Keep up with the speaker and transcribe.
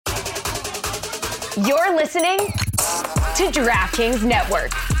You're listening to DraftKings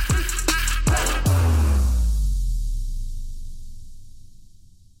Network.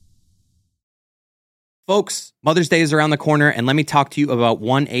 Folks, Mother's Day is around the corner, and let me talk to you about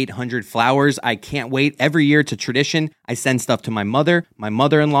 1-800-Flowers. I can't wait. Every year, it's a tradition. I send stuff to my mother, my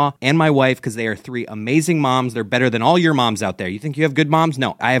mother-in-law, and my wife because they are three amazing moms. They're better than all your moms out there. You think you have good moms?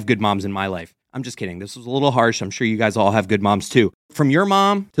 No, I have good moms in my life. I'm just kidding. This was a little harsh. I'm sure you guys all have good moms too. From your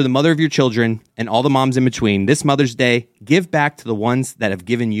mom to the mother of your children and all the moms in between, this Mother's Day, give back to the ones that have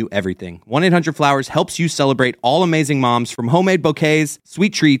given you everything. 1-800-Flowers helps you celebrate all amazing moms, from homemade bouquets,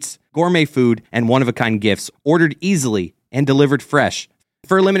 sweet treats, gourmet food, and one-of-a-kind gifts, ordered easily and delivered fresh.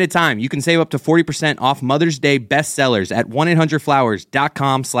 For a limited time, you can save up to 40% off Mother's Day bestsellers at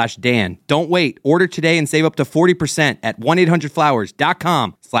 1-800-Flowers.com/Dan. Don't wait. Order today and save up to 40% at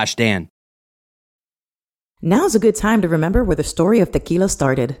 1-800-Flowers.com/Dan. Now's a good time to remember where the story of tequila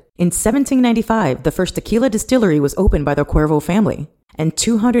started. In 1795, the first tequila distillery was opened by the Cuervo family. And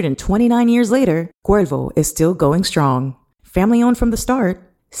 229 years later, Cuervo is still going strong. Family owned from the start,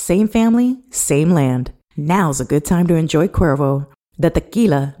 same family, same land. Now's a good time to enjoy Cuervo, the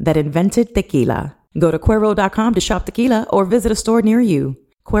tequila that invented tequila. Go to Cuervo.com to shop tequila or visit a store near you.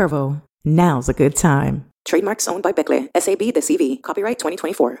 Cuervo, now's a good time. Trademarks owned by Becle, SAB The CV. Copyright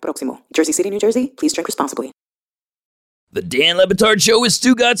 2024. Proximo. Jersey City, New Jersey. Please drink responsibly. The Dan Le Batard Show with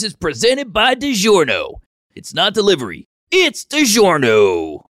Stugotz is presented by DiGiorno. It's not delivery, it's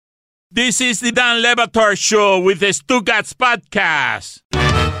DiGiorno. This is the Dan Le Batard Show with the Stugotz Podcast.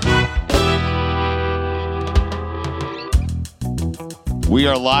 We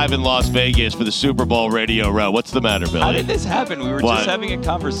are live in Las Vegas for the Super Bowl Radio Row. What's the matter, Billy? How did this happen? We were What? just having a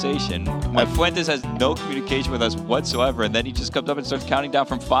conversation. Fuentes has no communication with us whatsoever, and then he just comes up and starts counting down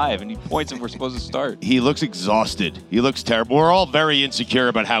from 5, and he points and we're supposed to start. He looks exhausted. He looks terrible. We're all very insecure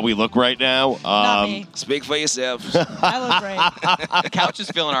about how we look right now. Not me. Speak for yourself. I look great. The couch is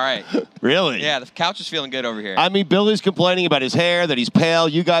feeling all right. Really? Yeah, the couch is feeling good over here. I mean, Billy's complaining about his hair, that he's pale.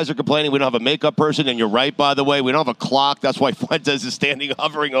 You guys are complaining we don't have a makeup person, and you're right, by the way. We don't have a clock. That's why Fuentes is standing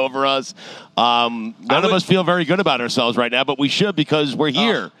hovering over us. None of us feel very good about ourselves right now, but we should because we're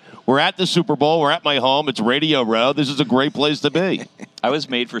here. We're at the Super Bowl. We're at my home. It's Radio Row. This is a great place to be. I was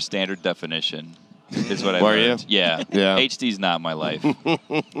made for standard definition, is what I Were learned. you? Yeah. Yeah. HD's not my life.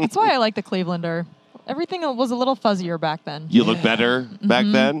 That's why I like the Clevelander. Everything was a little fuzzier back then. You look better back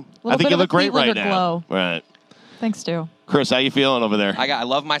then? I think you look great right now. Glow. Right. Thanks, Stu. Chris, how you feeling over there? I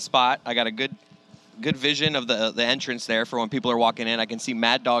love my spot. I got a good vision of the entrance there for when people are walking in. I can see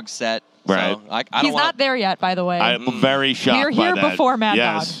Mad Dog's set. Right. So I don't He's not there yet, by the way. I'm very shocked We were by here that. before Mad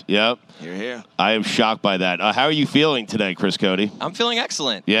Yes. Dog. Yep. You're here. I am shocked by that. How are you feeling today, Chris Cody? I'm feeling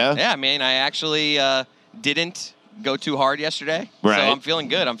excellent. Yeah? Yeah, I mean, I actually didn't go too hard yesterday. Right. So I'm feeling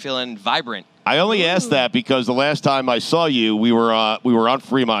good. I'm feeling vibrant. I only asked that because the last time I saw you, we were on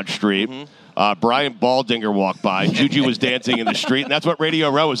Fremont Street. Brian Baldinger walked by. Juju was dancing in the street, and that's what Radio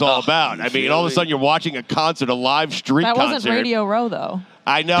Row is all about. I mean, all of a sudden you're watching a concert, a live street That concert. wasn't Radio Row, though.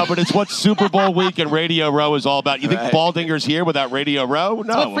 I know, but it's what Super Bowl week and Radio Row is all about. You think Baldinger's here without Radio Row? No,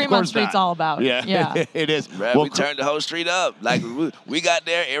 That's what of Fremont course Street's not. all about. Yeah, it is. Right, we turned the whole street up. Like we got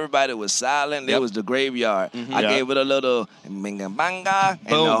there, everybody was silent. It was the graveyard. I gave it a little minga banga,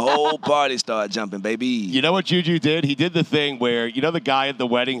 and the whole party started jumping, baby. You know what Juju did? He did the thing where, you know the guy at the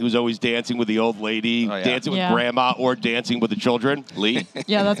wedding who's always dancing with the old lady, dancing with grandma, or dancing with the children? Lee?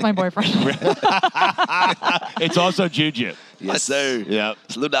 Yeah, that's my boyfriend. It's also Juju. Yes, sir. Yeah.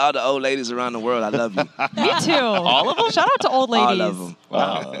 Salute to all the old ladies around the world. I love you. Me too. All of them? Shout out to old ladies. All of them.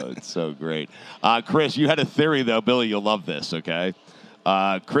 Wow, it's so great. Chris, you had a theory, though. Billy, you'll love this, okay?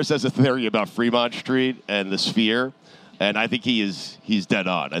 Chris has a theory about Fremont Street and the Sphere, and I think he's dead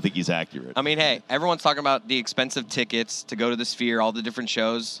on. I think he's accurate. I mean, hey, everyone's talking about the expensive tickets to go to the Sphere, all the different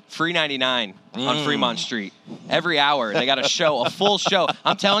shows. Free 99 on Fremont Street. Every hour, they got a show, a full show.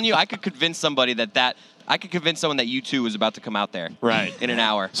 I'm telling you, I could convince somebody that U2 was about to come out there. Right. In an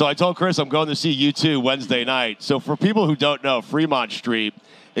hour. So I told Chris I'm going to see U2 Wednesday night. So for people who don't know, Fremont Street,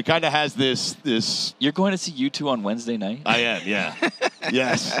 it kind of has this. You're going to see U2 on Wednesday night? I am, yeah.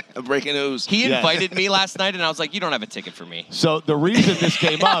 Yes. Breaking news. He invited me last night, and I was like, you don't have a ticket for me. So the reason this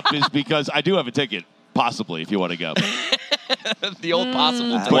came up is because I do have a ticket, possibly, if you want to go. The old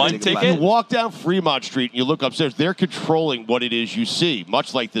possible One ticket? You walk down Fremont Street and you look upstairs, they're controlling what it is you see,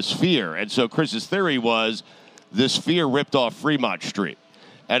 much like the Sphere. And so Chris's theory was the Sphere ripped off Fremont Street.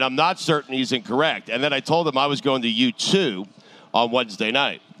 And I'm not certain he's incorrect. And then I told him I was going to U2 on Wednesday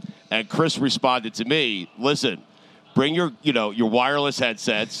night. And Chris responded to me, listen, bring your wireless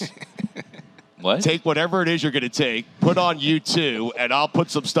headsets. What? Take whatever it is you're going to take, put on U2, and I'll put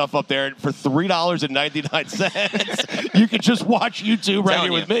some stuff up there. And for $3.99, you can just watch U2 right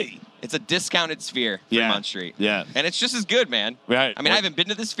here with me. It's a discounted Sphere, Yeah. Fremont Street. Yeah. And it's just as good, man. Right. I mean, I haven't been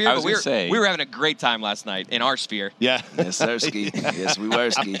to the Sphere, I but was gonna we were having a great time last night in our Sphere. Yeah. Yes, sir, Ski. Yes, we were,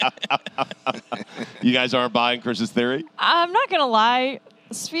 Ski. You guys aren't buying Chris's theory? I'm not going to lie.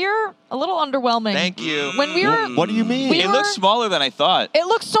 Sphere, a little underwhelming. Thank you. When we were... What do you mean? We It were- looks smaller than I thought. It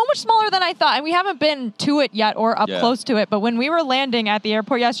looks so much smaller than I thought, and we haven't been to it yet or up Yeah. close to it. But when we were landing at the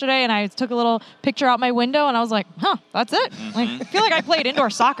airport yesterday, and I took a little picture out my window, and I was like, "Huh, that's it." Like, I feel like I played indoor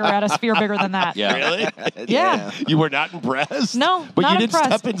soccer at a Sphere bigger than that. Yeah. Really? Yeah. You were not impressed? No, But not you didn't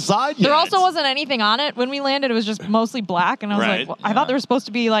impressed. step inside yet. There also wasn't anything on it. When we landed, it was just mostly black, and I was Right. like, well, I thought there was supposed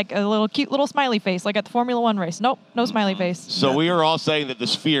to be like a little cute little smiley face, like at the Formula One race. Nope, no smiley face. So we are all saying that the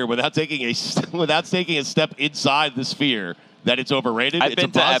Sphere, without taking a step inside the Sphere, that it's overrated. I've it's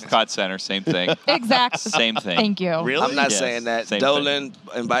been a to bust? Epcot Center, same thing. Exact. Same thing. Thank you. Really? I'm not Yes, saying that. same Dolan,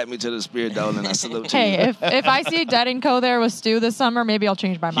 invite me to the Spirit, Dolan. I salute to Hey, you. if I see Dead and Co there with Stu this summer, maybe I'll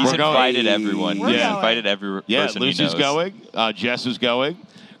change my mind. He's We're going. invited everyone. We're He's going. invited every Yeah, person he Lucy's knows. going. Jess is going.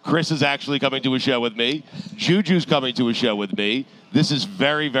 Chris is actually coming to a show with me. Juju's coming to a show with me. This is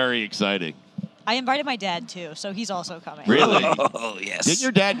very, very exciting. I invited my dad, too, so he's also coming. Really? Oh, yes. Didn't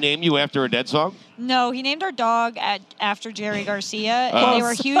your dad name you after a Dead song? No, he named our dog after Jerry Garcia, Oh. and they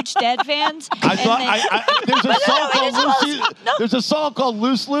were huge Dead fans. I thought there's a song called Lucy. No. There's a song called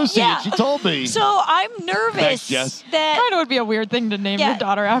Loose Lucy, Yeah. and she told me. So I'm nervous Thanks, Jess. that Kind of would be a weird thing to name Yeah. your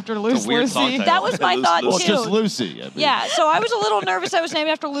daughter after Loose weird Lucy. song title. that was my Loose thought, well, Lucy. too. just Lucy. I mean. Yeah, so I was a little nervous I was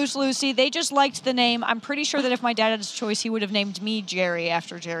named after Loose Lucy. They just liked the name. I'm pretty sure that if my dad had his choice, he would have named me Jerry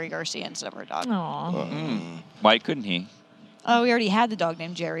after Jerry Garcia instead of our dog. Aw. Why couldn't he? Oh, we already had the dog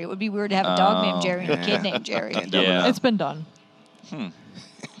named Jerry. It would be weird to have a dog named Jerry and a kid named Jerry. Can't double Yeah. up. It's been done.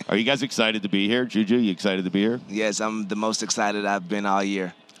 Are you guys excited to be here? Juju, you excited to be here? Yes, I'm the most excited I've been all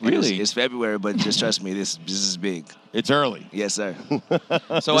year. Really? It's February, but just trust me, this is big. It's early. Yes, sir.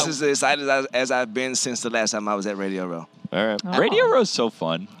 So This is as excited as I've been since the last time I was at Radio Row. All right. Radio Row's so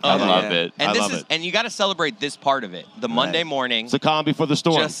fun. I love yeah. it. and I this love is it. and you got to celebrate this part of it. The Monday morning, It's the calm before the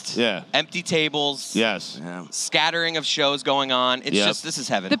storm. just yeah. empty tables, Yes. Yeah. scattering of shows going on. It's Yep. just this is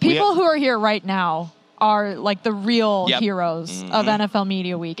heaven. The people who are here right now are like the real Yep. heroes of NFL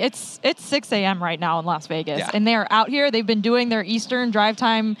Media Week. It's 6 a.m. right now in Las Vegas, Yeah. and they are out here. They've been doing their Eastern drive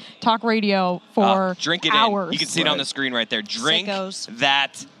time talk radio for drink it hours. in. You can see it on the screen right there. Drink Sickos.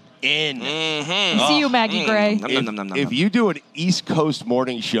 that in. See you, Maggie Gray. Nom, nom, nom, nom, If nom. you do an East Coast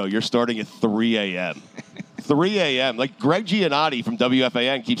morning show, you're starting at 3 a.m. 3 a.m. Like Greg Giannotti from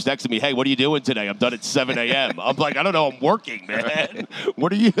WFAN keeps texting me, hey, what are you doing today? I'm done at 7 a.m. I'm like, I don't know. I'm working, man.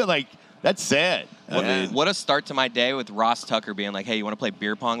 What are you like? That's sad. I mean, What a start to my day with Ross Tucker being like, hey, you want to play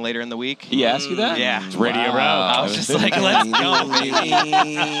beer pong later in the week? He asked you that? Yeah. it's Radio Row. I was just like, let's go, baby.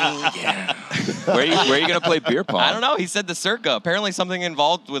 Where are you going to play beer pong? I don't know. He said the Circa. Apparently something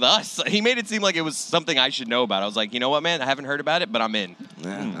involved with us. He made it seem like it was something I should know about. I was like, you know what, man? I haven't heard about it, but I'm in.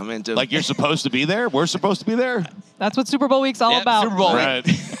 Yeah, I'm into Like you're supposed to be there? We're supposed to be there? That's what Super Bowl week's all Yeah, about. Super Bowl. Right.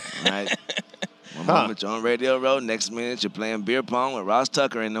 Right. One moment you're on Radio Row, next minute you're playing beer pong with Ross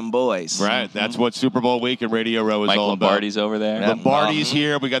Tucker and them boys. Right. That's what Super Bowl week and Radio Row is Mike all about. Lombardi's over there. Lombardi's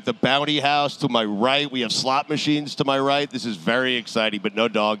here. We got the Bounty House to my right. We have slot machines to my right. This is very exciting, but no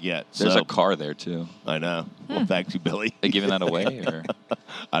dog yet. There's so, a car there, too. I know. Well, thanks you, Billy. They giving that away? Or?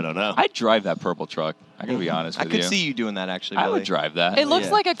 I don't know. I'd drive that purple truck. I got to be honest I with could you. see you doing that, actually, I Billy. would drive that. It looks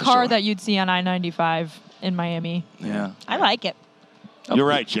Yeah, like a for car sure. that you'd see on I-95 in Miami. Yeah. I like it. You're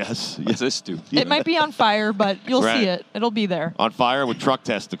right, Jess. What's this do? It might be on fire, but you'll Right. see it. It'll be there. On fire with truck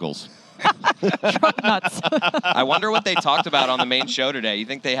testicles. Truck nuts. I wonder what they talked about on the main show today. You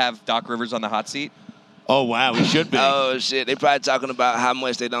think they have Doc Rivers on the hot seat? Oh, wow. We should be. Oh, shit. They probably talking about how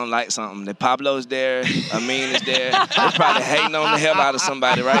much they don't like something. That Pablo's there. Amin is there. They're probably hating on the hell out of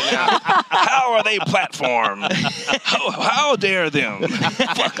somebody right now. How are they platformed? How dare them?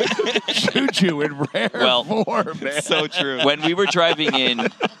 Juju in rare form, man. So true. When we were driving in,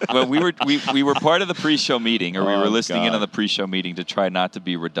 when we were part of the pre-show meeting, or we were listening in God. on the pre-show meeting to try not to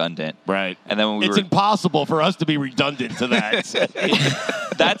be redundant. Right. And then when we It's were, impossible for us to be redundant to that.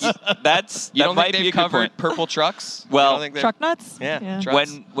 that's You that don't might think be they've a good covered point. purple trucks? Well, You don't think they're- Truck nuts? Yeah.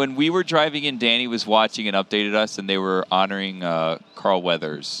 Trucks. When we were driving in, Danny was watching and updated us, and they were honoring Carl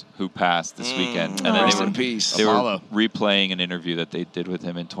Weathers, who passed this weekend. And then Rest they were, in peace. they were Apollo. replaying an interview that they did with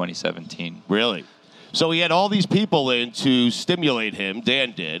him in 2017. Really? So he had all these people in to stimulate him.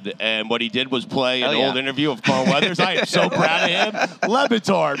 Dan did. And what he did was play an old interview of Carl Weathers. I am so proud of him. Le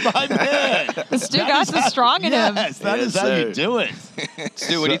Batard, my man. The Stugotz is strong in him. Yes, that is how you do it.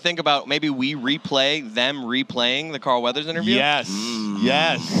 Stu, what do you think about maybe we replay them replaying the Carl Weathers interview? Yes.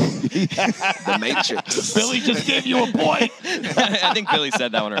 Yes. The Matrix. Billy just gave you a point. I think Billy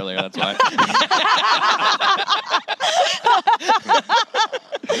said that one earlier. That's why.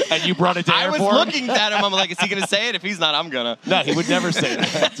 And you brought it to I air was for him? looking at him. I'm like, is he going to say it? If he's not, I'm going to. No, he would never say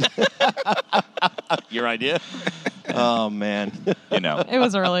that. Your idea? Oh, man. It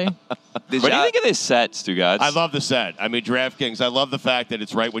was early. What do you think of this set, Stugotz? I love the set. I mean, DraftKings, I love the fact that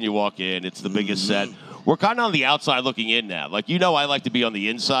it's right when you walk in. It's the biggest set. We're kind of on the outside looking in now. Like, I like to be on the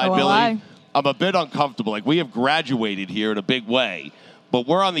inside, Billy. I'm a bit uncomfortable. Like, we have graduated here in a big way, but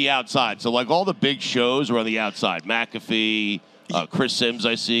we're on the outside. So, like, all the big shows are on the outside. McAfee, Chris Sims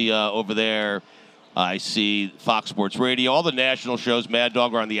I see over there. I see Fox Sports Radio. All the national shows, Mad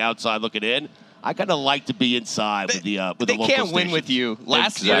Dog, are on the outside looking in. I kind of like to be inside with the local They can't win stations. with you.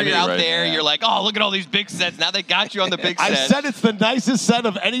 Last year, you're out there. You're like, oh, look at all these big sets. Now they got you on the big set. I said it's the nicest set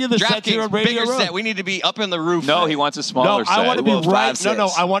of any of the sets here on Radio bigger Row. set. We need to be up in the roof. No, he wants a smaller set. I want to be right. sets.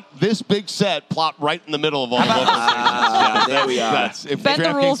 No, I want this big set plopped right in the middle of all the local stations. There we are. If Bend the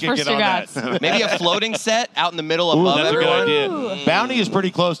DraftKings rules can for get on that. Maybe a floating set out in the middle Ooh, above that's everyone. a good idea. Bounty is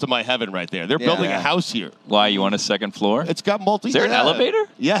pretty close to my heaven right there. They're building a house here. Why, you want a second floor? It's got multi. Is there an elevator?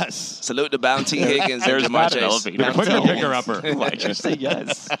 Yes. Salute to Bounty Higgins and There's Jamar not an Chase. elevator. They're putting a picker upper. Why'd you say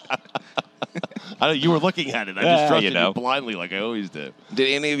yes? I know you were looking at it. I just trusted you know. you blindly like I always do. Did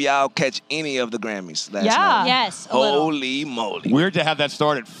any of y'all catch any of the Grammys last Yeah. night? Yes, a little. Holy moly. Weird to have that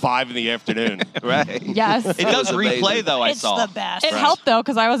start at 5 in the afternoon. Right. Yes. It does was replay, amazing. though, I It's saw. the best. It helped, though,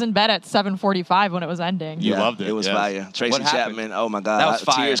 because I was in bed at 7:45 when it was ending. You loved it. It was yes. fire. Tracy What happened? Chapman. Oh, my God. That was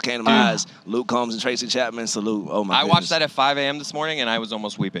fire. Tears came to my eyes. Luke Combs and Tracy Chapman. Salute. Oh, my I goodness. watched that at 5 a.m. this morning, and I was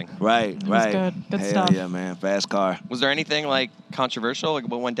almost weeping. Right, right. good. Good Hell stuff. yeah, man. Fast car. Was there anything, like, controversial? Like,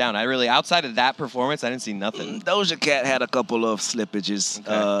 what went down? Outside of that performance, I didn't see nothing. Doja Cat had a couple of slippages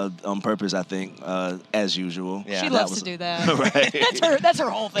on purpose, I think, as usual. Yeah. She That loves was- to do that. Right. That's her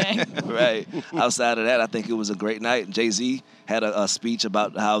whole thing. Right. Outside of that, I think it was a great night. Jay-Z had a speech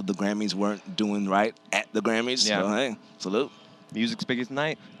about how the Grammys weren't doing right at the Grammys. Yeah. So, hey, salute. Music's biggie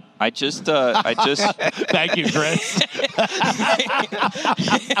tonight. I just Thank you, Chris.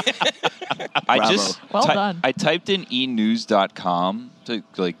 Well done. I typed in enews.com to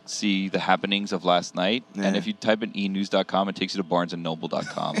see the happenings of last night, and if you type in enews.com, it takes you to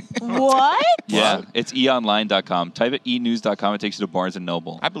barnesandnoble.com. What? Yeah, it's eonline.com. Type it enews.com, it takes you to Barnes and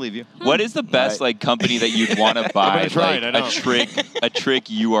Noble. I believe you. What is the best company that you'd want to buy try it, I know. a trick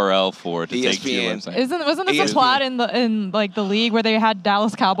URL for to take to your ESPN. website? Wasn't this a plot in the league where they had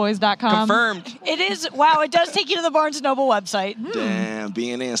DallasCowboys.com? Confirmed. It is. Wow, it does take you to the Barnes & Noble website. Damn,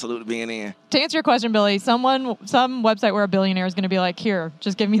 BNN. Salute to BNN. To answer your question, Billy, some website where a billionaire is going to be like, here,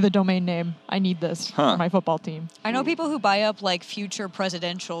 just give me the domain name. I need this for my football team. I know people who buy up like future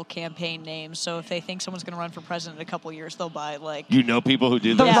presidential campaign names. So if they think someone's going to run for president in a couple years, they'll buy like You know people who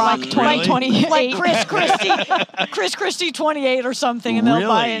do The this? Rock like 2028. like Chris Christie 28 or something, and they'll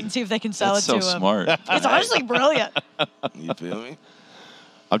buy Really? it and see if they can sell That's it to so him. smart. It's honestly brilliant. You feel me?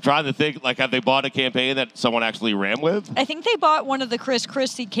 I'm trying to think, like, have they bought a campaign that someone actually ran with? I think they bought one of the Chris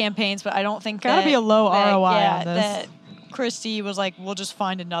Christie campaigns, but I don't think Gotta that, be a low that, ROI yeah, on this. That Christie was like, we'll just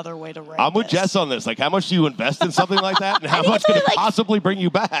find another way to run. I'm with this. Jess on this. Like, how much do you invest in something like that, and how much it's can only it like- possibly bring you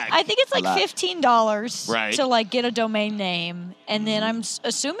back? I think it's like lot. $15 Right. to like get a domain name, and then I'm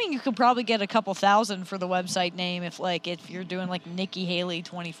assuming you could probably get a couple thousand for the website name if you're doing like Nikki Haley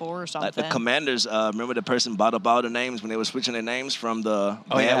 24 or something. Like the Commanders, remember the person bought up all the names when they were switching their names from the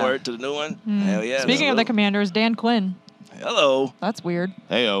bad yeah. word to the new one? Hell yeah. Speaking of the salute. Commanders, Dan Quinn. Hello. That's weird.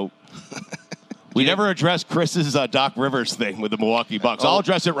 Hey-o. We never addressed Chris's Doc Rivers thing with the Milwaukee Bucks. I'll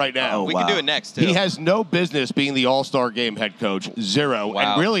address it right now. Oh, We wow. can do it next, too. He has no business being the All-Star Game head coach, 0, Wow.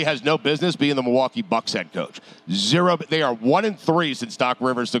 and really has no business being the Milwaukee Bucks head coach, 0. They are 1-3 since Doc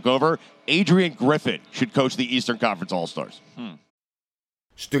Rivers took over. Adrian Griffin should coach the Eastern Conference All-Stars.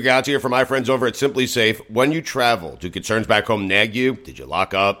 Stugotz here from my friends over at Simply Safe. When you travel, do concerns back home nag you? Did you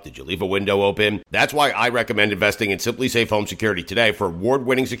lock up? Did you leave a window open? That's why I recommend investing in Simply Safe Home Security today for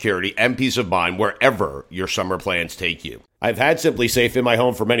award-winning security and peace of mind wherever your summer plans take you. I've had Simply Safe in my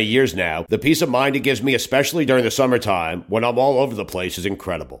home for many years now. The peace of mind it gives me, especially during the summertime when I'm all over the place, is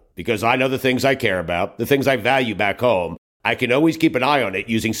incredible. Because I know the things I care about, the things I value back home, I can always keep an eye on it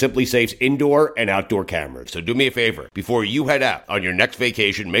using Simply Safe's indoor and outdoor cameras. So do me a favor. Before you head out on your next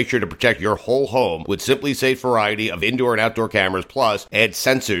vacation, make sure to protect your whole home with Simply Safe's variety of indoor and outdoor cameras, plus add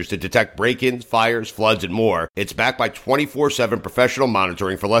sensors to detect break-ins, fires, floods, and more. It's backed by 24/7 professional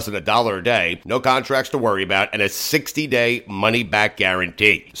monitoring for less than $1 a day, no contracts to worry about, and a 60-day money-back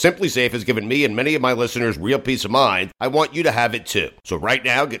guarantee. Simply Safe has given me and many of my listeners real peace of mind. I want you to have it too. So right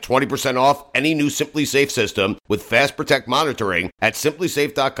now, get 20% off any new Simply Safe system with Fast Protect monitoring at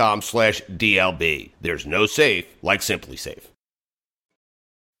simplysafe.com/DLB. There's no safe like Simply Safe.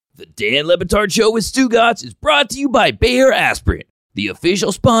 The Dan Le Batard Show with Stugotz is brought to you by Bayer Aspirin, the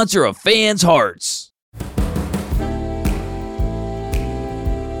official sponsor of Fans' Hearts.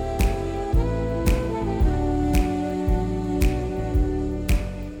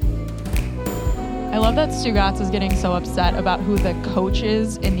 I love that Stugotz is getting so upset about who the coach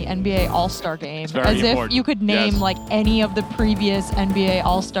is in the NBA All-Star Game. It's very As important. if you could name like any of the previous NBA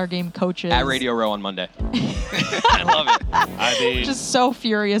All-Star Game coaches. At Radio Row on Monday. I love it. I mean, Just so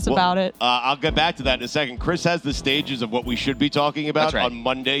furious about it. I'll get back to that in a second. Chris has the stages of what we should be talking about That's right. on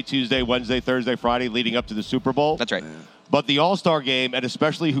Monday, Tuesday, Wednesday, Thursday, Friday, leading up to the Super Bowl. That's right. But the All-Star Game, and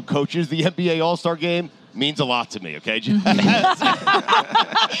especially who coaches the NBA All-Star Game, means a lot to me, okay? You couldn't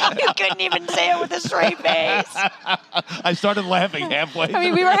even say it with a straight face. I started laughing halfway. I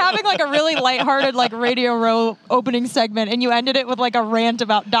mean, we were having like a really lighthearted like Radio Row opening segment, and you ended it with like a rant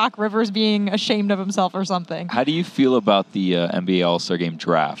about Doc Rivers being ashamed of himself or something. How do you feel about the NBA All-Star Game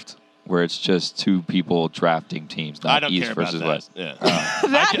draft, where it's just two people drafting teams, I not don't East care about versus that. West? Yeah.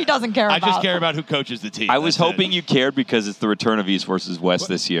 That he doesn't care I about. just care about who coaches the team. I was That's it. hoping you cared because it's the return of East versus West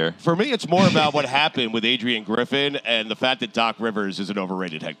this year. For me, it's more about what happened with Adrian Griffin and the fact that Doc Rivers is an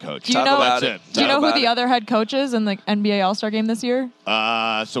overrated head coach. Do you know, That's it. do you know who the other head coach is in the NBA All-Star Game this year?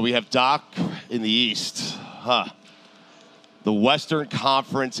 So we have Doc in the East. The Western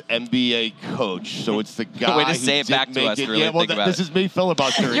Conference NBA coach. So it's the guy Way to who say it did back to make us, it. really Yeah, well, think about this it. is me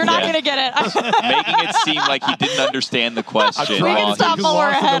filibustering. You're not going to get it. Making it seem like he didn't understand the question. We can stop Who while we're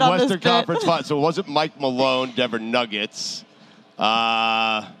lost in ahead the on this Western bit. Conference Final. So it wasn't Mike Malone, Denver Nuggets. You're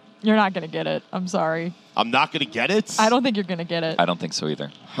not going to get it. I'm sorry. I'm not going to get it? I don't think you're going to get it. I don't think so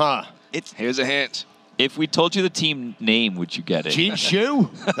either. Huh. Here's a hint. If we told you the team name, would you get it? Gene Shue?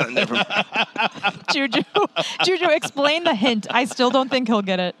 Juju, explain the hint. I still don't think he'll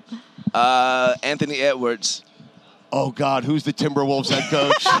get it. Anthony Edwards. Oh, God. Who's the Timberwolves head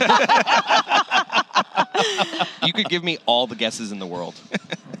coach? You could give me all the guesses in the world.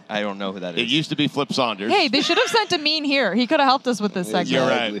 I don't know who that is. It used to be Flip Saunders. Hey, they should have sent Amin here. He could have helped us with this segment. You're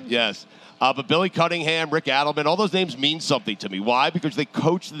right. Yes. But Billy Cunningham, Rick Adelman, all those names mean something to me. Why? Because they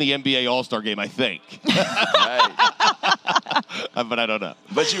coached in the NBA All-Star Game, I think. But I don't know.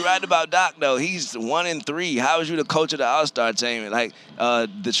 But you're right about Doc, though. He's 1-3. How is you the coach of the All-Star team? Like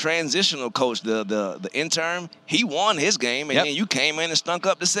the transitional coach, the intern, he won his game, and then you came in and stunk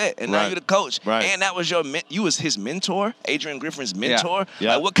up the set, and now you're the coach. Right. And that was you was his mentor, Adrian Griffin's mentor.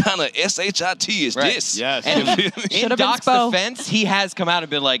 Yeah. Like, what kind of SHIT is this? Yes. And in Should've been Doc's Spo. defense, he has come out and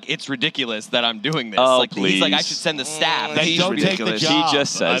been like, it's ridiculous that I'm doing this. Oh, like, he's like, I please. should send the staff. They He's don't take the ridiculous. job. He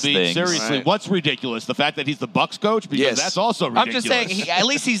just says I mean, things. seriously, Right. what's ridiculous? The fact that he's the Bucks coach? Because Yes. that's also ridiculous. I'm just saying, at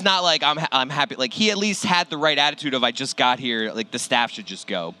least he's not like, I'm happy. Like, he at least had the right attitude of, I just got here, like, the staff should just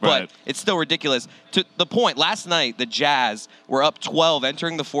go. But Right. it's still ridiculous. To the point, last night, the Jazz were up 12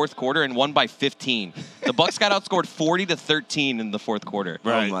 entering the fourth quarter and won by 15. The Bucks got outscored 40-13 in the fourth quarter.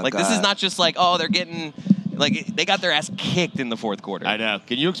 Right. Oh, my Like, this is God. not just like, oh, they're getting, like, they got their ass kicked in the fourth quarter. I know.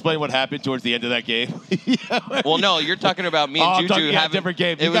 Can you explain what happened towards the end of that game? Well, no, you're talking about me and I'm Juju talking about a having different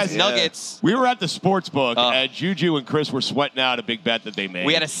game. It You was guys- Nuggets. We were at the sports book, and Juju and Chris were sweating out a big bet that they made.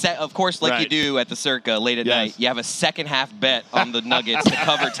 We had a set, of course, like you Right. do at the Circa late at Yes. night. You have a second half bet on the Nuggets to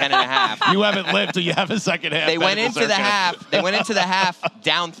cover 10.5. You haven't lived till you have a second half. They bet went at into the Circa. half. They went into the half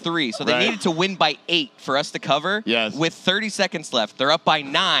down 3, so they Right. needed to win by 8 for us to cover. Yes. With 30 seconds left, they're up by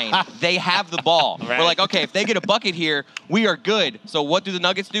 9. They have the ball. Right. We're like, okay, if they get a bucket here, we are good. So what do the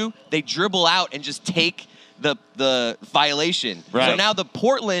Nuggets do? They dribble out and just take the violation. So Right. now the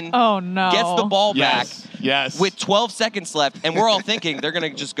Portland Oh, no. gets the ball back. Yes. With 12 seconds left, and we're all thinking they're going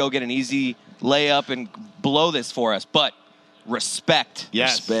to just go get an easy layup and blow this for us. But respect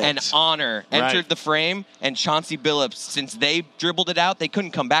and honor entered the frame, and Chauncey Billups, since they dribbled it out, they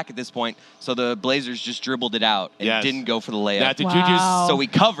couldn't come back at this point, so the Blazers just dribbled it out and didn't go for the layup. Now, to Juju's, so we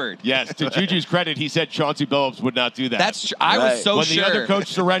covered. Yes, to Juju's credit, he said Chauncey Billups would not do that. That's true. I was so when sure. When the other coach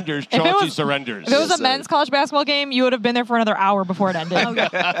surrenders, Chauncey surrenders. If it was a men's college basketball game, you would have been there for another hour before it ended.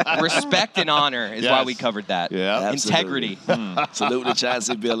 Respect and honor is why we covered that. Yeah. Integrity. Salute to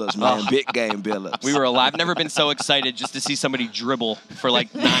Chauncey Billups, man. Big game Billups. We were alive. Never been so excited just to see somebody dribble for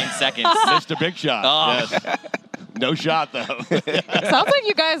like 9 seconds. Missed a big shot. Yes. No shot, though. Sounds like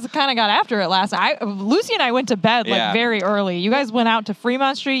you guys kind of got after it last night. Lucy and I went to bed like very early. You guys went out to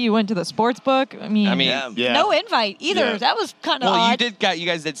Fremont Street. You went to the sports book. I mean no invite either. Yeah. That was kind of Well, odd. you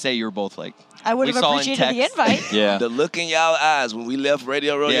guys did say you were both like. I would have appreciated the invite. Yeah. The look in y'all eyes when we left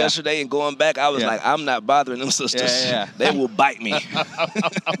Radio Row yesterday and going back, I was like, I'm not bothering them sisters. They will bite me.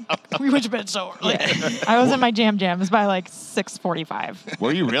 We went to bed so early. I was in my jams by like 6:45.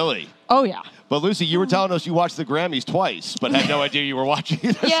 Were you really? Oh, yeah. But, Lucy, you were telling us you watched the Grammys twice, but had no idea you were watching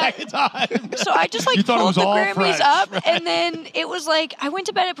it the second time. So I just You thought it pulled was the all Grammys fresh, up, right? and then it was like I went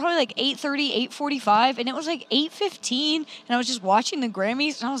to bed at probably like 8:30, 8:45, and it was like 8:15, and I was just watching the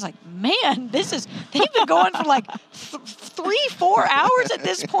Grammys, and I was like, man, they've been going for like 3-4 hours at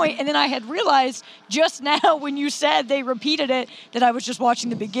this point, and then I had realized just now when you said they repeated it that I was just watching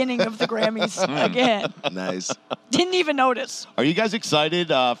the beginning of the Grammys again. Nice. Didn't even notice. Are you guys excited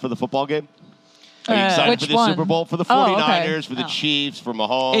for the football game? Are you excited which for the one? Super Bowl? For the 49ers, for the Chiefs, for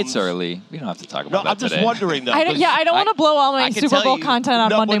Mahomes? It's early. We don't have to talk about No, I'm that just today. wondering, though. I don't want to blow all my Super Bowl content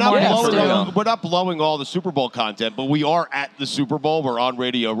on Monday morning. We're not blowing all the Super Bowl content, but we are at the Super Bowl. We're on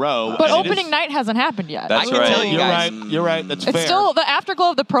Radio Row. But and opening night hasn't happened yet. That's I can tell you You're guys. right. You're right. That's It's fair. still the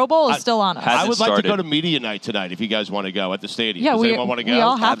afterglow of the Pro Bowl is still on us. I would like to go to Media Night tonight if you guys want to go at the stadium. Yeah, Does we anyone want to go? we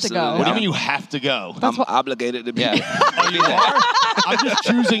all have to go. What do you mean you have to go? I'm obligated to be there. Oh, you are? I'm just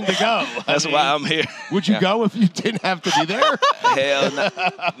choosing to go. That's why I'm here. Would you go if you didn't have to be there? Hell no.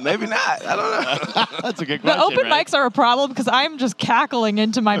 Maybe not. I don't know. That's a good The question. open mics are a problem because I'm just cackling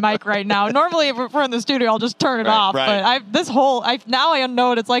into my mic right now. Normally, if we're in the studio, I'll just turn it off. right. But now I know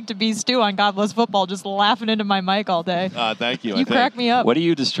what it's like to be Stu on God Bless Football, just laughing into my mic all day. Thank you. You crack me up. What are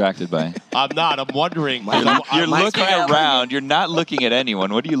you distracted by? I'm not. I'm wondering. You're looking around. You're not looking at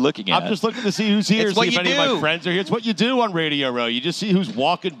anyone. What are you looking at? I'm just looking to see who's here, It's what see if you any of do. my friends are here. It's what you do on Radio Row. You just see who's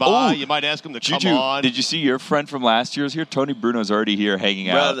walking by. You might ask them to Juju, come on. did you see your friend from last year's here? Tony Bruno's already here hanging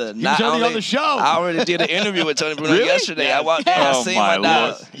Brother, out. He was already on the show. I already did an interview with Tony Bruno Really? yesterday. I walked in, I Oh, seen my my dog.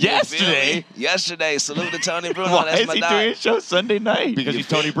 Lord. You feel Yesterday? me? Yesterday. Salute to Tony Bruno. Why That's is my he dog. doing a show Sunday night? Because he's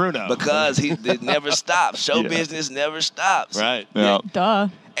Tony Bruno. Because it never stops. Show Yeah. business never stops. Right. Yeah. Duh.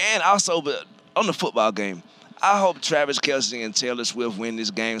 And also, but on the football game, I hope Travis Kelce and Taylor Swift win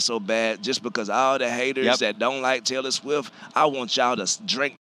this game so bad just because all the haters that don't like Taylor Swift, I want y'all to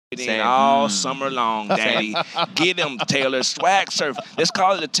drink in all summer long, Daddy. Get him, Taylor. Swag surf. Let's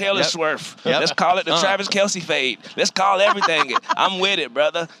call it the Taylor Swerf. Let's call it the Travis Kelce fade. Let's call everything it. I'm with it,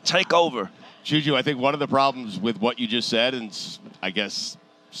 brother. Take over. Juju, I think one of the problems with what you just said, and I guess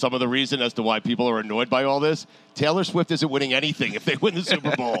some of the reason as to why people are annoyed by all this, Taylor Swift isn't winning anything if they win the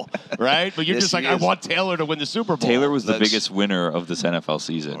Super Bowl, right? But you're Yes, just like, she I is. want Taylor to win the Super Bowl. Taylor was the Looks- biggest winner of this NFL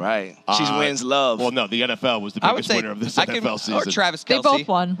season. Right. She wins love. Well, no, the NFL was the I would biggest say winner of this I NFL can, season. or Travis They Kelce. both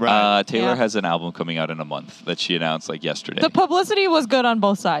won. Right. Taylor Yeah. has an album coming out in a month that she announced like yesterday. The publicity was good on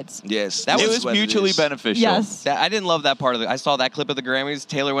both sides. Yes. That this was is what it mutually is. beneficial. Yes. I didn't love that part of it. I saw that clip of the Grammys.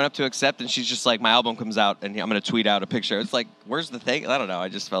 Taylor went up to accept, and she's just like, my album comes out, and I'm going to tweet out a picture. It's like, where's the thing? I don't know. I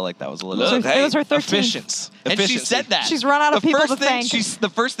just felt like that was a little... Look, It was her 13th. efficiency. And she said that. She's run out of people to thank. The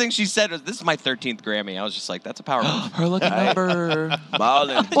first thing she said was, this is my 13th Grammy. I was just like, that's a power move. Her lucky number.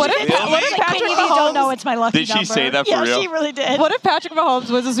 Ballin'. What You if- feel me? what if Like, Patrick maybe you don't know Mahomes- it's my lucky Did she number. say that for yeah, real? she really did. What if Patrick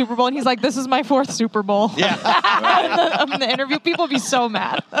Mahomes wins a Super Bowl and he's like, this is my 4th Super Bowl? Yeah. in the interview, people would be so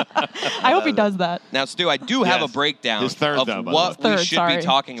mad. I hope he does that. Now, Stu, I do have a breakdown His third, of though, by the what way. we Third, should sorry. be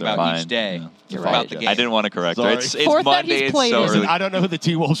talking about Fine. each day Yeah. You're about right. the game. I didn't want to correct her. Sorry. It's Fourth that Monday. he's It's played so is- early. I don't know who the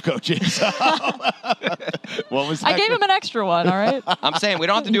T-Wolves coach is. What was that? I gave him an extra one, all right? I'm saying we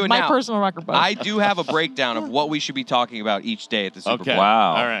don't have to do it My now. personal record book. I do have a breakdown of what we should be talking about each day at the Super Okay. Bowl.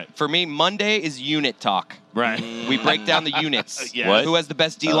 Wow. All right. For me, Monday is unit talk. Right. We break down the units. Yeah. What? Who has the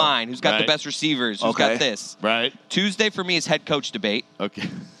best D-line? Who's got the Right. best receivers? Who's Okay. got this? Right. Tuesday for me is head coach debate. Okay.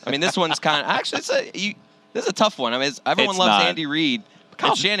 I mean, this one's kind of... Actually, this is a tough one. I mean, everyone It's loves not. Andy Reid.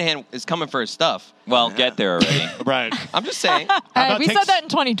 And Shanahan is coming for his stuff. Well, get there already. Right. I'm just saying. We said that in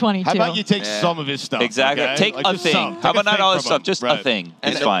 2020 How too. about you take some of his stuff? Exactly. Okay? Take Like, a just thing. some. How Take about not thing all this from stuff? him. Just Right. a thing.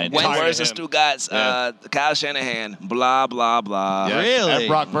 And It's then fine. when- Words of Stu Gatz, Kyle Shanahan, blah, blah, blah. Yes. Really? And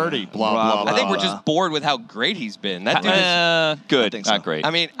Brock Purdy. Blah, blah, blah. I think we're just bored with how great he's been. That dude is. Good. think so. Not great.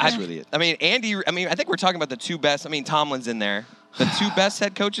 I mean, That's really it. I mean, Andy. I mean, I think we're talking about the two best. I mean, Tomlin's in there. The two best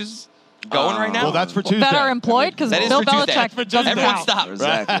head coaches going right now. Well, that's for Tuesday. that are employed because That is Bill for Tuesday. Belichick doesn't Everyone count. stop.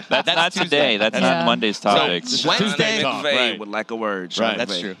 Exactly. That's not Tuesday. today. That's Yeah. not Monday's topic. So, Sean Wednesday. talk, McVay right. would like a word. Right.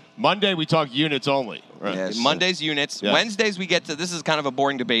 That's true. Monday, we talk units only. Right. Yes. Mondays units. Yeah. Wednesdays we get to. This is kind of a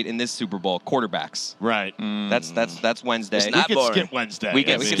boring debate in this Super Bowl. Quarterbacks. Right. That's Wednesday. It's We not could boring. skip Wednesday. We Yeah,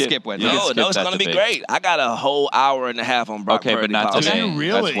 can we I can mean, skip Wednesday. You can No, skip no, it's that going to be debate. great. I got a whole hour and a half on Brock Okay, Purdy. but not policy. today. Do you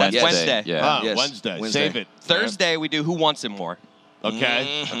really? That's That's Wednesday. Wednesday. Yeah. Oh, Yes. Wednesday. Wednesday. Save it. Thursday we do Who Wants Him More.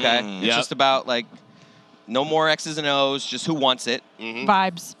 Okay. Okay. It's Yeah. just about like no more X's and O's. Just who wants it.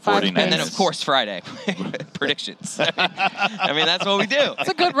 Vibes. 49ers. And then of course Friday predictions. I mean that's what we do. It's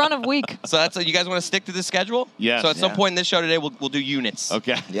a good run of week. So that's you guys want to stick to the schedule? Yes. So at some Yeah. point in this show today, we'll do units.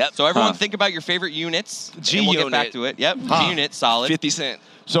 Okay. Yep. So everyone think about your favorite units. G and we'll get unit. back to it. Yep. Huh. G unit, solid. 50 Cent.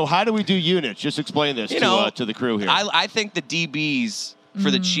 So how do we do units? Just explain this You know, to the crew here. I think the DBs for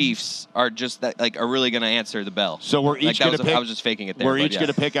the Chiefs are just that are really going to answer the bell. so we're each going to pick. I was just faking it there. We're but each yeah.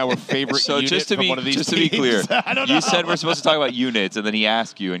 going to pick our favorite So unit just to from be one of these be clear, teams. I don't know. you said we're supposed to talk about units, and then he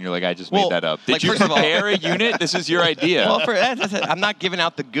asked you, and you're like, I just Well, made that up. Did like, you first of all- prepare a unit? This is your idea. Well, for that, I'm not giving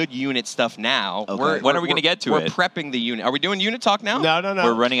out the good unit stuff now. Okay. When are we gonna get to we're it? We're prepping the unit. Are we doing unit talk now? No.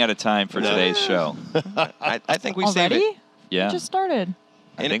 We're running out of time for today's show. I think we save Already? it. Yeah. Just started.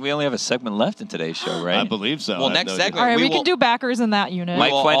 I think we only have a segment left in today's show, right? I believe so. Well, I have next no segment- All right, We we will- can do backers in that unit.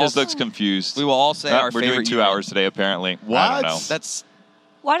 Mike will Fuentes also- looks confused. We will all say our We're favorite doing 2 unit. hours today, apparently. What? I don't know. That's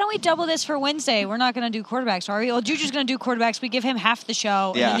Why don't we double this for Wednesday? We're not going to do quarterbacks, are we? Well, Juju's going to do quarterbacks. We give him half the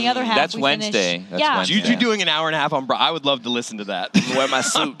show, Yeah. and then the other half That's we Wednesday. finish. That's yeah. Wednesday. Juju doing an hour and a half on Brock. I would love to listen to that. Wear my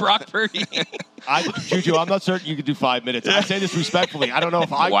suit. Brock Purdy. Juju, I'm not certain you could do 5 minutes. I say this respectfully. I don't know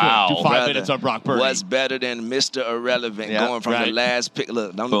if I Wow. could do 5 Brother, minutes on Brock Purdy. What's better than Mr. Irrelevant Yeah, going from right. the last pick?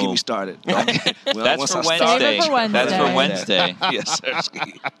 Look, don't Boom. get me started. Well, That's once for I start- Wednesday. Save it for That's for Wednesday. Wednesday. Yes, sir.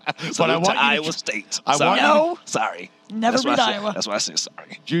 But Salute I want to you to- Iowa State. I Sorry. want No. Sorry. Never That's why beat I said- Iowa. That's why I said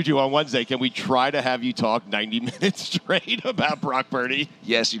sorry. Juju, on Wednesday, can we try to have you talk 90 minutes straight about Brock Purdy?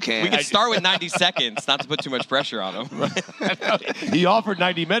 Yes, you can. We could start with 90 seconds, not to put too much pressure on him. He offered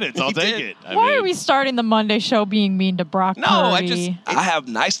 90 minutes. I'll He take did. it. I Why mean, are we starting the Monday show being mean to Brock No, I Purdy? just- I have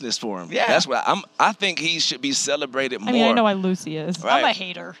niceness for him. Yeah. That's what I think he should be celebrated more. I mean, I know why Lucy is. Right. I'm a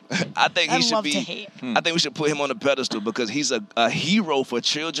hater. I think he I should love be. to hate. I think we should put him on a pedestal because he's a hero for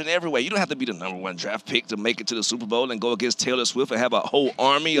children everywhere. You don't have to be the #1 draft pick to make it to the Super Bowl and go against Taylor Swift and have a whole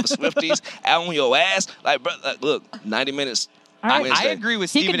army of Swifties out on your ass. Like, bro, look, 90 minutes. All right. I Wednesday. agree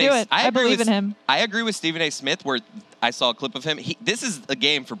with He Stephen can do A. it. I agree believe with- in him. I agree with Stephen A. Smith where I saw a clip of him. This is a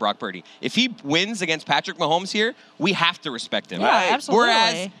game for Brock Purdy. If he wins against Patrick Mahomes here, we have to respect him. Yeah, Right. absolutely.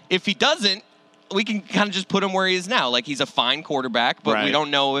 Whereas if he doesn't, we can kind of just put him where he is now. Like he's a fine quarterback, but we Right. don't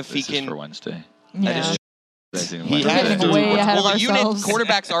know if This he is for can. Wednesday. Yeah. He We're has getting to. way ahead of Well, a unit, ourselves.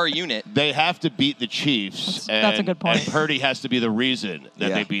 quarterbacks are a unit. They have to beat the Chiefs. That's a good point. And Purdy has to be the reason that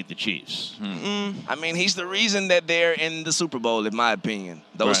Yeah. they beat the Chiefs. I mean, he's the reason that they're in the Super Bowl, in my opinion.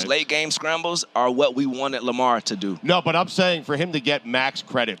 Those Right. late game scrambles are what we wanted Lamar to do. No, but I'm saying for him to get max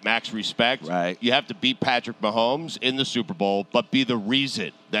credit, max respect, Right. you have to beat Patrick Mahomes in the Super Bowl, but be the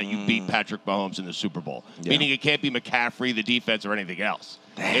reason that you beat Patrick Mahomes in the Super Bowl. Yeah. Meaning it can't be McCaffrey, the defense, or anything else.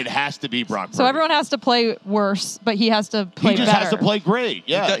 It has to be Brock Purdy. So everyone has to play worse, but he has to play He just better. has to play great.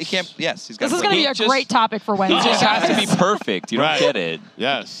 Yeah. He can't. Yes, he's got. This is going to be a great topic for He Wednesday. just has to be guys. perfect. You Right. don't get it.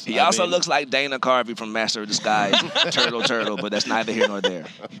 Yes. He I also mean, looks like Dana Carvey from Master of Disguise. turtle, but that's neither here nor there.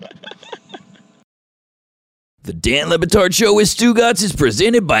 The Dan Le Batard Show with Stugotz is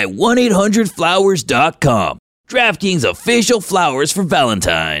presented by 1-800-Flowers.com. DraftKings official flowers for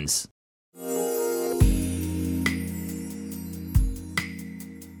Valentine's.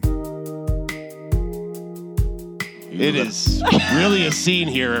 It is really a scene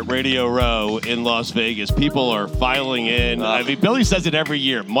here at Radio Row in Las Vegas. People are filing in. I mean, Billy says it every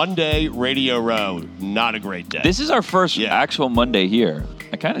year. Monday, Radio Row, not a great day. This is our first Yeah. actual Monday here.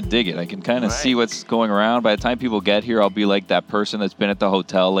 I kind of dig it. I can kind of see what's going around. By the time people get here, I'll be like that person that's been at the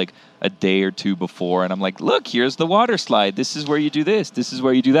hotel like a day or two before, and I'm like, look, here's the water slide. This is where you do this. This is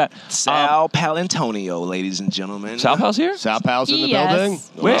where you do that. Sal Palantonio, ladies and gentlemen. Sal Pal's here? Sal Pal's in the Yes. building?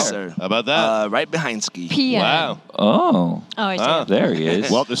 Where? Yes, sir. How about that? Right behind Ski. PM. Wow. Oh. Oh, I see. Ah. There he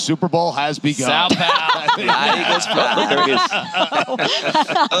is. Well, the Super Bowl has begun. Sal Pal. Eagles fly. There he is.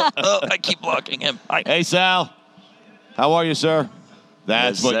 I keep blocking him. Hey, Sal. How are you, sir?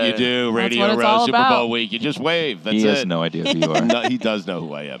 That's what you do, That's Radio what it's Row, all Super about. Bowl week. You just wave. That's He it. has no idea who you are. No, he does know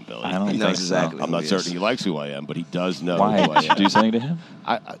who I am, Billy. I don't He think knows so. exactly. I'm not certain he likes who I am, but he does know Why? who I Did you am. do something to him?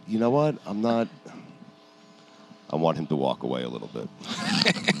 You know what? I'm not. I want him to walk away a little bit.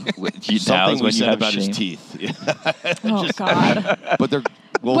 Something we when you said have about his shame? teeth. Oh, God. But they're.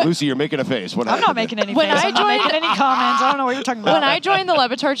 Well, Lucy, you're making a face. What I'm happened not there? making any When face. I I'm not making joined- any comments. I don't know what you're talking about. When I joined the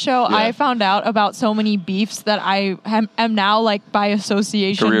Levitard show, Yeah. I found out about so many beefs that I am now, like, by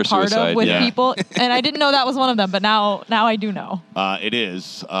association Career part suicide, of with yeah. people. And I didn't know that was one of them, but now I do know. It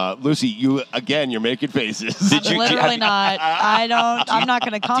is. Lucy, you're making faces. Literally not. I'm not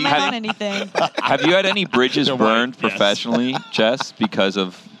going to comment on anything. Have you had any bridges They're burned white, yes. professionally, Jess, because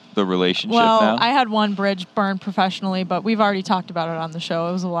of the relationship Well, now? I had one bridge burned professionally, but we've already talked about it on the show.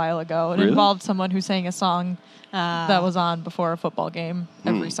 It was a while ago. It Really? involved someone who sang a song that was on before a football game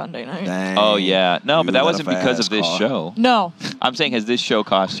every Sunday night. Dang. Oh, yeah. No, You but that let wasn't a because of fast this call. show. No. I'm saying, has this show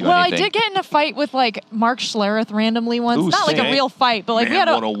cost you Well, anything? I did get in a fight with like Mark Schlereth randomly once. Ooh, Not like sick. a real fight, but like Man we had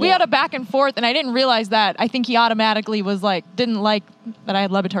 101. a back and forth, and I didn't realize that. I think he automatically was like didn't like that I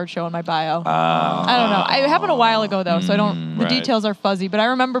had Levitard show in my bio. I don't know. It happened a while ago though, so I don't. The Right. details are fuzzy, but I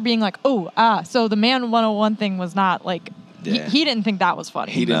remember being like, so the Man 101 thing was not like. Yeah. He didn't think that was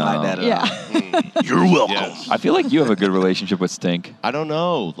funny. He didn't like that at Yeah. all. You're welcome. Yes. I feel like you have a good relationship with Stink. I don't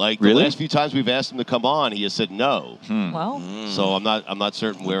know. Like Really? the last few times we've asked him to come on, he has said no. Well, So I'm not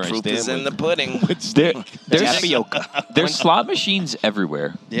certain where I Proof stand is in with the pudding. There's Tapioca. There's slot machines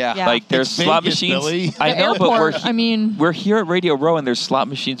everywhere. Yeah. Yeah. Like there's It's slot Vegas, machines. Billy. I the know, but airport. I mean, we're here at Radio Row and there's slot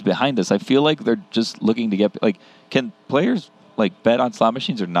machines behind us. I feel like they're just looking to get like, can players like bet on slot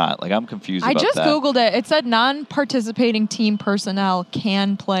machines or not? Like I'm confused I about just that. Googled it. It said non-participating team personnel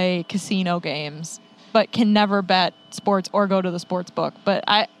can play casino games, but can never bet sports or go to the sports book. But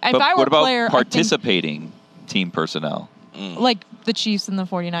if But I were what a about player, participating team personnel? like the Chiefs and the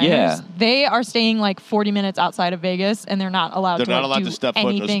 49ers, Yeah. they are staying like 40 minutes outside of Vegas, and they're not allowed They're to not like, allowed do to step foot in a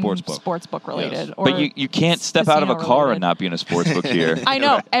anything sports book. related. Yes. Or But you can't step out of a casino car related. and not be in a sports book here. I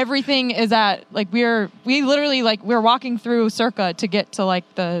know everything is at like we literally like we're walking through Circa to get to like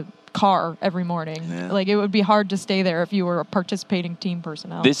the car every morning. Yeah. Like it would be hard to stay there if you were a participating team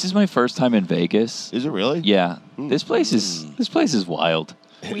personnel. This is my first time in Vegas. Is it really? Yeah, this place is wild.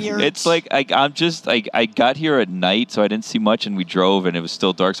 Weird. It's like I got here at night, so I didn't see much, and we drove, and it was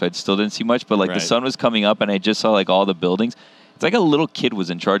still dark, so I still didn't see much. But like the Right. sun was coming up, and I just saw like all the buildings. It's like a little kid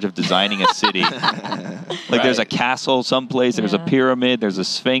was in charge of designing a city. Like there's a castle someplace, there's a Yeah. pyramid, there's a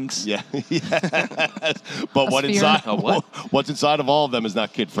sphinx. Yeah. Yes. But A what sphere. inside? A what? What's inside of all of them is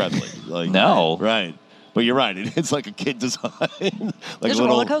not kid friendly. Like No. Right. But you're right. It's like a kid design. Like There's a little,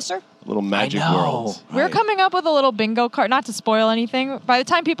 roller coaster? little magic know. world. We're coming up with a little bingo card, not to spoil anything. By the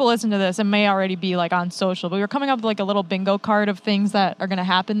time people listen to this, it may already be like on social, but we're coming up with like a little bingo card of things that are going to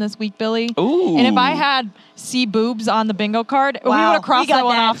happen this week, Billy. Ooh. And if I had see boobs on the bingo card, we would Wow. have crossed We got that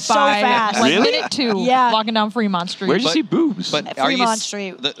one that off so by fast. like Really? minute 2, Yeah. walking down Fremont Street. Where'd you But- see boobs? But At are you Fremont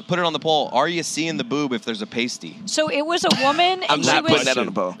Street. put it on the poll? Are you seeing the boob if there's a pasty? So it was a woman, I'm and she not was putting that on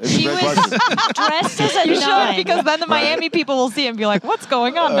the poll. It's a she great was question. dressed as a You should, nun. because then the Miami people will see it and be like, what's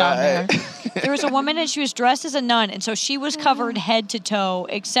going on down there? There was a woman and she was dressed as a nun, and so she was covered head to toe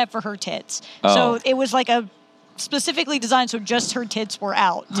except for her tits. Oh. So it was like a specifically designed so just her tits were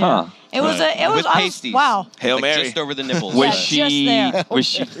out. Huh. It was Right. it was With I was- pasties. wow. Hail Like Mary. just over the nipples. Was Yeah, she just there. was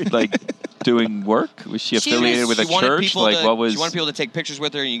she like doing work? Was she She affiliated was- with a She wanted church? people Like to, what was? She wanted people to take pictures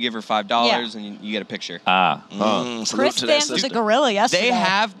with her, and you give her $5, Yeah. and you get a picture. Salute Chris to that danced with sister. a gorilla yesterday. They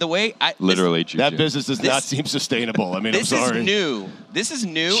have the way. Literally, Juju. That business does not This- seem sustainable. I mean, I'm This sorry. is new. This is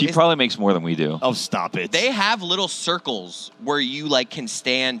new. She It's- probably makes more than we do. Oh, stop it. They have little circles where you like can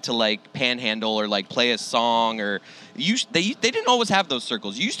stand to like panhandle or like play a song or they didn't always have those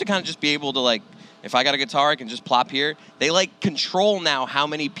circles. You used to kind of just be able to like, if I got a guitar, I can just plop here. They like control now how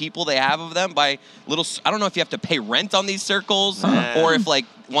many people they have of them by little. I don't know if you have to pay rent on these circles or if like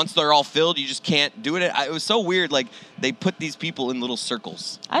once they're all filled, you just can't do it. It was so weird. Like they put these people in little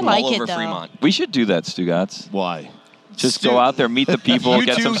circles I like all it, over though. Fremont. We should do that, Stugotz. Why? Just go out there, meet the people, You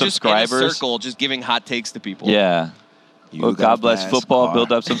get two some just in a subscribers. circle, just giving hot takes to people. Yeah. You Well, got a God bless fast football. car.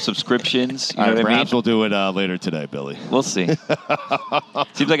 Build up some subscriptions. You All know right, what I mean? perhaps we'll do it later today, Billy. We'll see.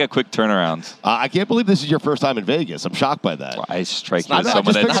 Seems like a quick turnaround. I can't believe this is your first time in Vegas. I'm shocked by that. I strike you I as know, I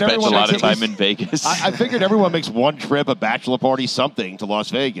someone just that figured spends a everyone lot of makes at time least- in Vegas. I figured everyone makes one trip, a bachelor party, something to Las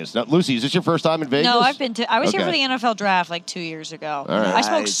Vegas. Now, Lucy, is this your first time in Vegas? No, I've been to. I was here for Okay. the NFL draft like 2 years ago. All right. I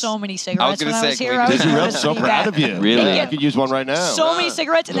smoked Nice. so many cigarettes when gonna I say, was can here. we I do was Did you nervous really? to So be proud back. of you. Really? I could use one right now. So many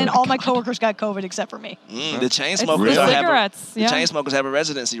cigarettes, and then all my coworkers got COVID except for me. The chain smokers Really? are It's cigarettes. The Chainsmokers have a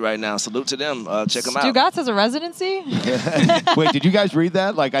residency right now. Salute to them. Check them out. Stugatz has a residency? Wait, did you guys read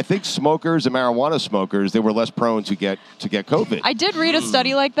that? Like, I think smokers and marijuana smokers, they were less prone to get COVID. I did read a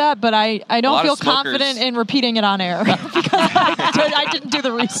study like that, but I don't feel confident in repeating it on air because I didn't do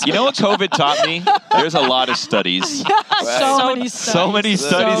the research. You know what COVID taught me? There's a lot of studies. So many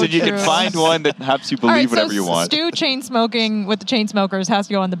studies, and you can find one that helps you believe whatever you want. Stu chain smoking with the Chainsmokers has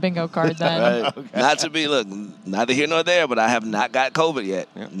to go on the bingo card then. Right. Okay. Not to be, look, neither here nor there, but I have not got COVID yet.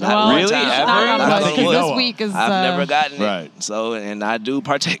 Well, really? Ever? This week is... I've never gotten it. So, and I do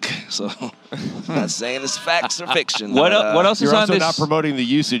partake. So, I'm not saying it's facts or fiction. What else is You're on also this? not promoting the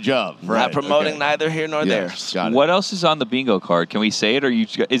usage of. Not promoting neither here nor there. What else is on the bingo card? Can we say it, or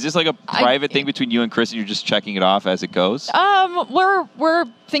is this like a private thing between you and Chris, and you're just checking it off as it goes? We're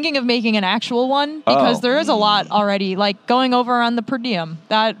thinking of making an actual one because there is a lot already. Like going over on the per diem,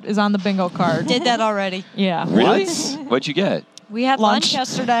 that is on the bingo card. Did that already. Yeah. Really? What'd you get? We had lunch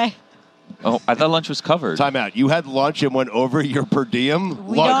yesterday. Oh, I thought lunch was covered. Time out. You had lunch and went over your per diem?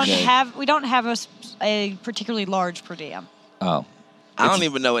 We don't have a particularly large per diem. Oh. I don't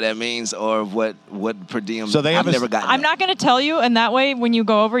even know what that means or what per diem. So they have I've never gotten. I'm not going to tell you, and that way when you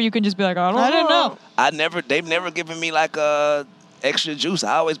go over, you can just be like, I didn't know. They've never given me like extra juice.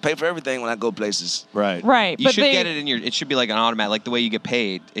 I always pay for everything when I go places. Right. Right. You should get it in it should be like an automatic, like the way you get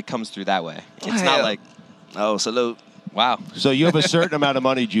paid, it comes through that way. It's not like. Oh, salute. Wow. So you have a certain amount of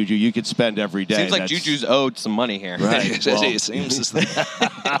money, Juju, you could spend every day. Seems like Juju's owed some money here. Right. Well, it seems.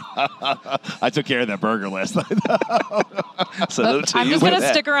 I took care of that burger last night. Salute to I'm you. just going to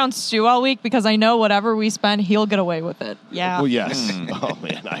stick around Stu all week because I know whatever we spend, he'll get away with it. Yeah. Well, yes. Oh,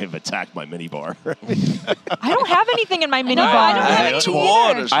 man, I have attacked my mini bar. I don't have anything in my mini bar. I don't have two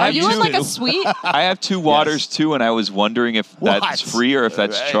waters. Are you in like a suite? I have 2 waters too, and I was wondering if that's free or if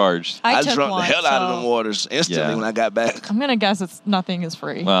that's charged. I took drunk one, the hell out of them waters instantly when I got back. I'm going to guess nothing is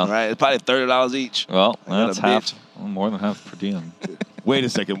free. Well, right, it's probably $30 each. Well, I got that's a half, bitch. more than half per diem. Wait a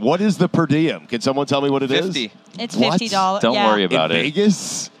second. What is the per diem? Can someone tell me what it is? 50. It's What? $50. Don't worry about In it.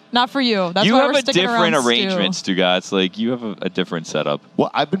 Vegas? Not for you. That's You why have we're a sticking different around arrangement, Stu. Stugatz. Like, you have a different setup. Well,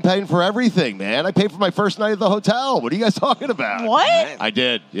 I've been paying for everything, man. I paid for my first night at the hotel. What are you guys talking about? What? I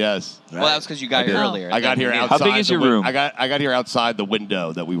did, yes. Well, that was because you got here earlier. I got here outside. How big is your room? I got here outside the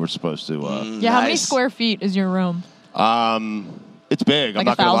window that we were supposed to. Yeah, how many square feet is your room? It's big. Like I'm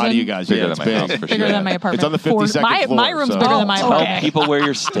not going to lie to 1,000? you guys. Bigger Yeah, it's than my big. house, for Bigger sure. than my apartment. It's on the 52nd floor. My room's so- bigger than my Tell apartment. people where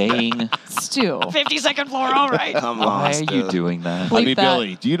you're staying. Stu. 52nd floor, all right. Come on. Why are you Stu. doing that? I mean, Bleep that.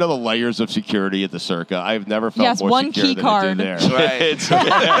 Billy, do you know the layers of security at the Circa? I've never felt Yes, more one secure key than I do card. there. Right.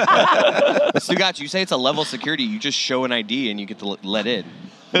 Stugatz, you say it's a level security. You just show an ID and you get to let in.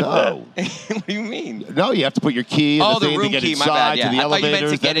 No. What do you mean? No, you have to put your key in Oh, the the thing room to get key, my inside bad, yeah. to the I thought you meant elevator,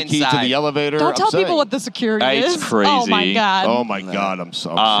 to get then a key to inside. the elevator. Don't I'm tell people saying. what the security It's is. crazy. Oh my god. Oh my God, I'm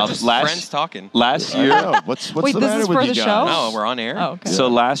so Just last- friends talking. Last I year, know. What's Wait, the this matter is with for you the guys? show? No, we're on air. Oh, okay. so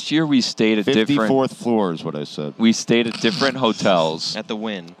last year we stayed at different. 54th floor is what I said. We stayed at different hotels, At the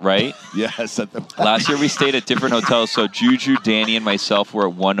Win. right? Yes. Last year we stayed at different hotels. So Juju, Danny, and myself were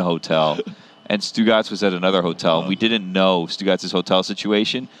at one hotel, and Stugatz was at another hotel. We didn't know Stugatz's hotel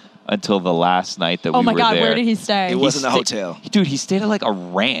situation until the last night that we Oh my were god, there. where did he stay? It wasn't a hotel. Dude, he stayed at like a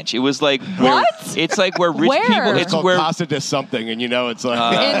ranch. It was like where, What? It's like where rich Where? people. It's It's called where Casa de something, and you know it's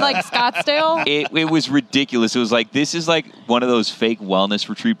like... In like Scottsdale? it was ridiculous. It was like, this is like one of those fake wellness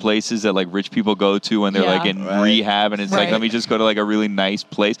retreat places that like rich people go to when they're Yeah. like in Right. rehab, and it's like, Right. let me just go to like a really nice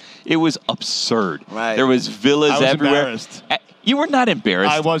place. It was absurd. Right. There was villas I was everywhere. embarrassed. You were not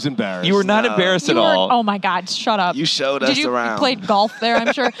embarrassed. I was embarrassed. You were not No. embarrassed You at were, all. oh my god, shut up. You showed Did us you around. played golf there,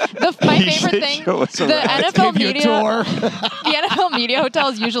 I'm sure. My You favorite should thing, show us the around. NFL Give you a media tour. the NFL media hotel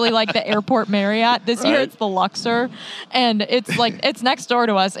is usually like the airport Marriott. This year Right. it's the Luxor, and it's like it's next door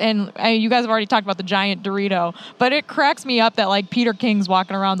to us. And you guys have already talked about the giant Dorito, but it cracks me up that like Peter King's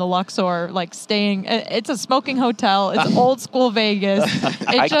walking around the Luxor, like staying. It's a smoking hotel. It's old school Vegas.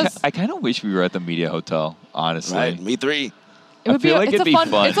 I It kind of wish we were at the media hotel, honestly. Right. Me three. it would I feel be. like It's it'd a be fun.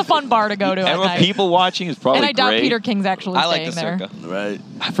 fun. It's a fun bar to go to at And with night. people watching, it's probably And I doubt great. Peter King's actually I like staying the there. Circa. Right.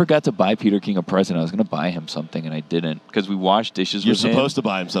 I forgot to buy Peter King a present. I was going to buy him something, and I didn't because we washed dishes You're with him. supposed to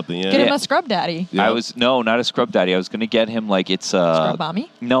buy him something, yeah. Get him a scrub daddy. Yeah. I was not a scrub daddy. I was gonna get him like it's Scrub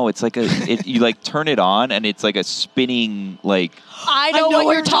mommy? No, it's like you like turn it on and it's like a spinning like. I know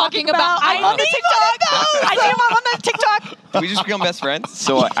what you're talking about. I'm on the TikTok. I see him on the TikTok. Did we just become best friends?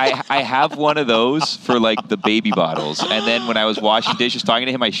 So I have one of those for like the baby bottles, and then when I was washing dishes, talking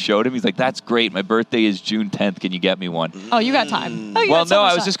to him, I showed him. He's like, "That's great. My birthday is June 10th. Can you get me one?" Oh, you got time. Oh, you Well, got so no,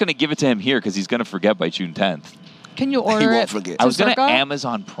 much I was time. just gonna give it to him here because he's gonna forget by June 10th. Can you order won't it? forget. to I was gonna Circa?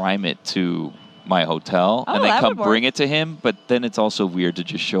 Amazon Prime it to my hotel Oh, and then that come would bring work. it to him. But then it's also weird to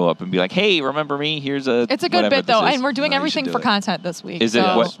just show up and be like, "Hey, remember me? Here's a." It's a good whatever bit this though, is." and we're doing No, you everything should for do it. content this week. Is it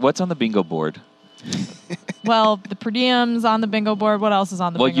so- what's on the bingo board? Well, the per diems on the bingo board. What else is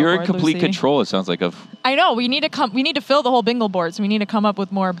on the Well, bingo you're board? in complete Lucy? control. It sounds like of. I know. We need to fill the whole bingo board, so we need to come up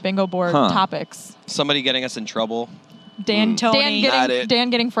with more bingo board Huh. topics. Somebody getting us in trouble. Dan Tony. Dan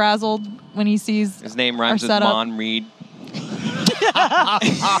getting frazzled when he sees His name rhymes our with setup. Mon Reed.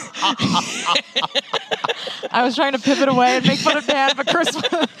 I was trying to pivot away and make fun of Dan, but Chris,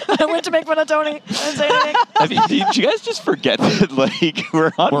 I went to make fun of Tony. I didn't say anything. I mean, did you guys just forget that like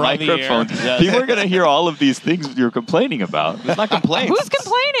we're on We're on the air. microphones? Yes. People are gonna hear all of these things you're complaining about. It's not complaints. Who's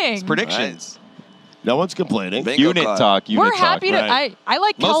complaining? It's predictions. No one's complaining. Bingo Unit card. talk. Unit We're talk. happy to. right. I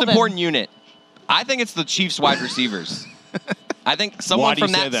like Most Kelvin. important unit. I think it's the Chiefs wide receivers. I think Why someone do you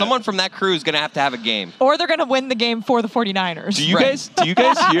from say that? someone from that crew is going to have a game. Or they're going to win the game for the 49ers. Do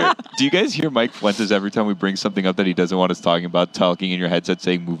you guys hear Mike Fuentes every time we bring something up that he doesn't want us talking about, talking in your headset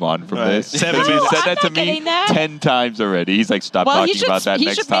saying move on from Right. this? 7 He's minutes. said that to I'm not me getting that. 10 times already. He's like, stop well, talking he should, about that he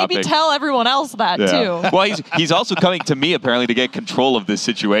next should topic. maybe tell everyone else that, too. Well, he's also coming to me apparently to get control of this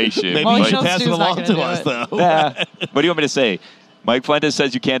situation. Maybe Well, you he should knows pass it Stu's not along gonna to do us, it. though. Yeah. What do you want me to say? Mike Fuentes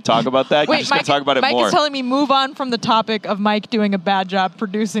says you can't talk about that. You're Wait, just going Mike, to talk about it Mike more. is telling me move on from the topic of Mike doing a bad job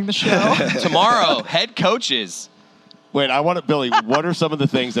producing the show. Tomorrow, head coaches. Wait, I want to, Billy, what are some of the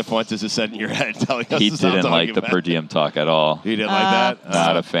things that Fuentes has said in your head telling us He to stop didn't like talking the about? per diem talk at all. He didn't like that?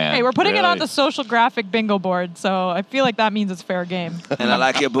 Not a fan. Hey, we're putting it on Really? the social graphic bingo board, so I feel like that means it's fair game. And I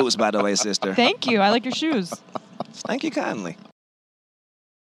like your boots, by the way, sister. Thank you. I like your shoes. Thank you kindly.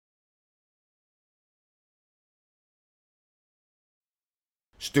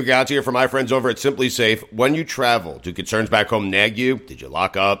 Stu Gotts here for my friends over at Simply Safe. When you travel, do concerns back home nag you? Did you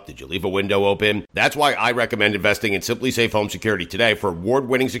lock up? Did you leave a window open? That's why I recommend investing in Simply Safe Home Security today for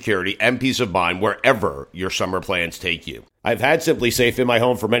award-winning security and peace of mind wherever your summer plans take you. I've had Simply Safe in my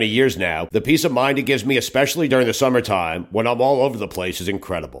home for many years now. The peace of mind it gives me, especially during the summertime when I'm all over the place, is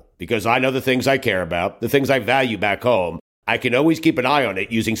incredible. Because I know the things I care about, the things I value back home. I can always keep an eye on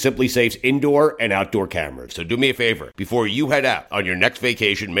it using Simply Safe's indoor and outdoor cameras. So do me a favor. Before you head out on your next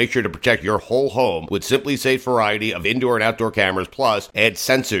vacation, make sure to protect your whole home with Simply Safe's variety of indoor and outdoor cameras, plus add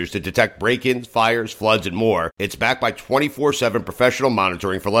sensors to detect break-ins, fires, floods, and more. It's backed by 24/7 professional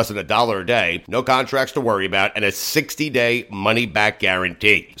monitoring for less than $1 a day, no contracts to worry about, and a 60-day money-back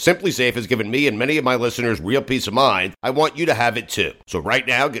guarantee. Simply Safe has given me and many of my listeners real peace of mind. I want you to have it too. So right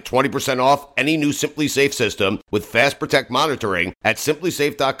now, get 20% off any new Simply Safe system with Fast Protect monitoring at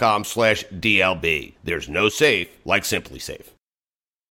simplysafe.com/DLB. There's no safe like Simply Safe.